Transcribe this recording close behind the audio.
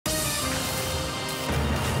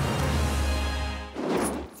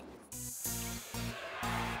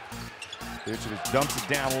Raduljica dumps it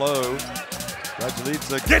down low.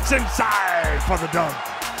 Raduljica gets inside for the dunk.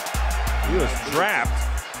 He was trapped,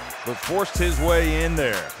 but forced his way in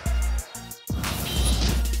there.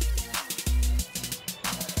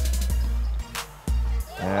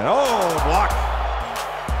 And oh, block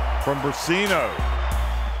from Brussino.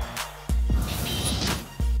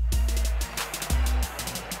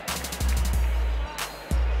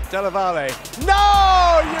 Della Valle.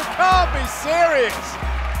 No, you can't be serious.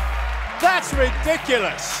 That's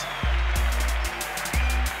ridiculous.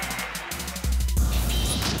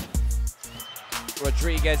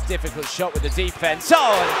 Rodriguez, difficult shot with the defense.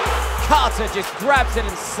 Oh, and Carter just grabs it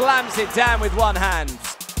and slams it down with one hand.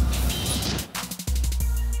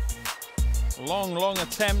 Long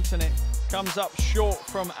attempt, and it comes up short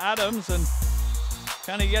from Adams. And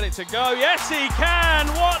can he get it to go? Yes, he can.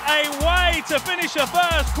 What a way to finish a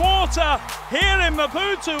first quarter here in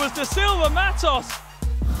Maputo as the Silva Matos.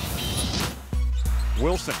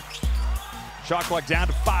 Wilson, shot clock down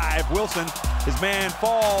to 5. Wilson, his man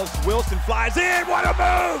falls. Wilson flies in. What a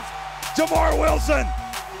move! Jamar Wilson,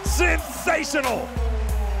 sensational.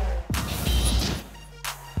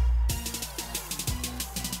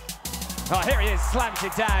 Oh, here he is, slams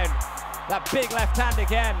it down. That big left hand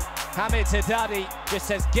again. Haddadi just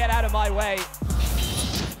says, get out of my way.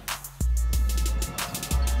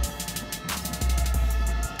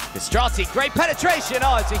 Castrati, great penetration.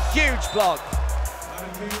 Oh, it's a huge block.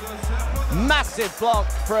 Massive block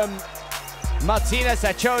from Martynas.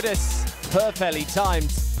 Echodas, perfectly timed.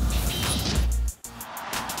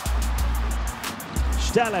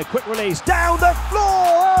 Della, quick release, down the floor.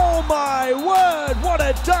 Oh my word, what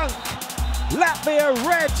a dunk. Latvia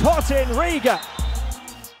red hot in Riga.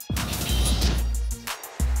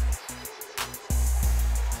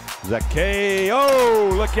 Zachee, oh,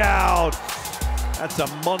 look out. That's a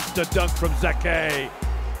monster dunk from Zachee.